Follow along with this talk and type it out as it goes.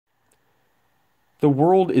The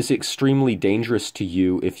world is extremely dangerous to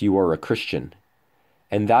you if you are a Christian.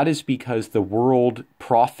 And that is because the world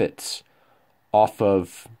profits off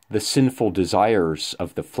of the sinful desires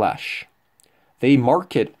of the flesh. They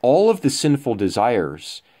market all of the sinful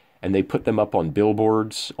desires and they put them up on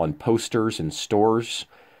billboards, on posters and stores.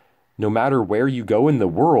 No matter where you go in the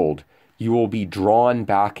world, you will be drawn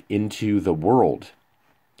back into the world.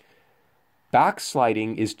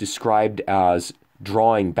 Backsliding is described as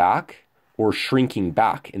drawing back or shrinking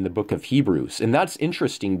back in the book of Hebrews. And that's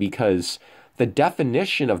interesting because the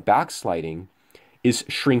definition of backsliding is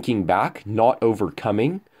shrinking back, not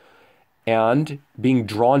overcoming, and being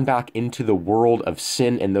drawn back into the world of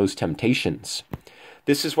sin and those temptations.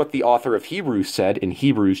 This is what the author of Hebrews said in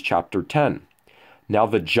Hebrews chapter 10. Now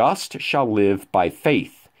the just shall live by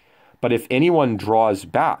faith, but if anyone draws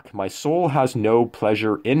back, my soul has no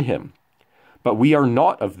pleasure in him. But we are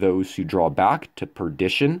not of those who draw back to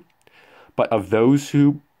perdition, but of those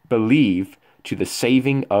who believe to the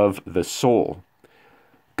saving of the soul.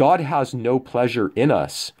 God has no pleasure in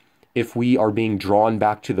us if we are being drawn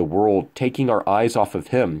back to the world, taking our eyes off of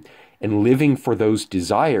him and living for those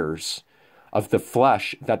desires of the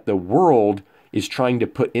flesh that the world is trying to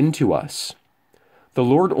put into us. The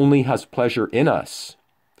Lord only has pleasure in us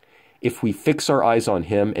if we fix our eyes on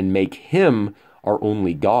him and make him our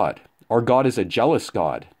only God. Our God is a jealous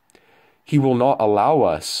God. He will not allow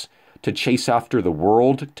us to chase after the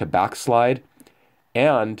world, to backslide,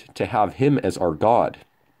 and to have him as our God.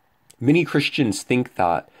 Many Christians think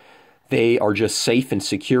that they are just safe and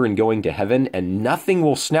secure in going to heaven and nothing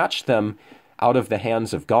will snatch them out of the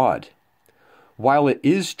hands of God. While it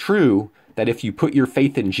is true that if you put your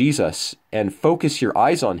faith in Jesus and focus your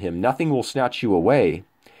eyes on him, nothing will snatch you away,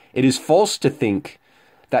 it is false to think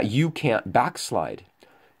that you can't backslide.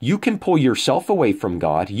 You can pull yourself away from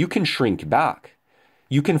God. You can shrink back.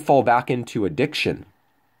 You can fall back into addiction.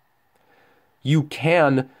 You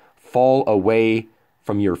can fall away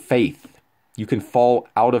from your faith. You can fall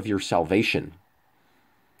out of your salvation.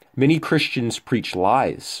 Many Christians preach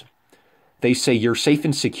lies. They say you're safe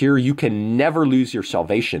and secure. You can never lose your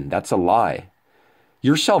salvation. That's a lie.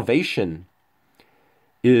 Your salvation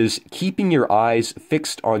is keeping your eyes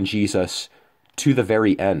fixed on Jesus to the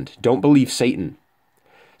very end. Don't believe Satan.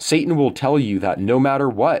 Satan will tell you that no matter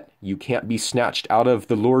what, you can't be snatched out of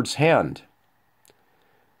the Lord's hand.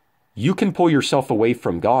 You can pull yourself away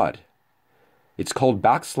from God. It's called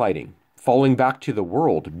backsliding, falling back to the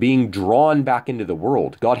world, being drawn back into the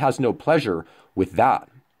world. God has no pleasure with that.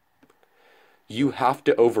 You have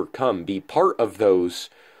to overcome, be part of those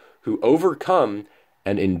who overcome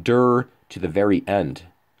and endure to the very end.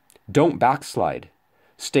 Don't backslide.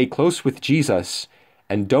 Stay close with Jesus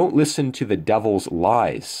and don't listen to the devil's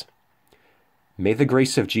lies. May the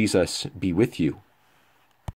grace of Jesus be with you.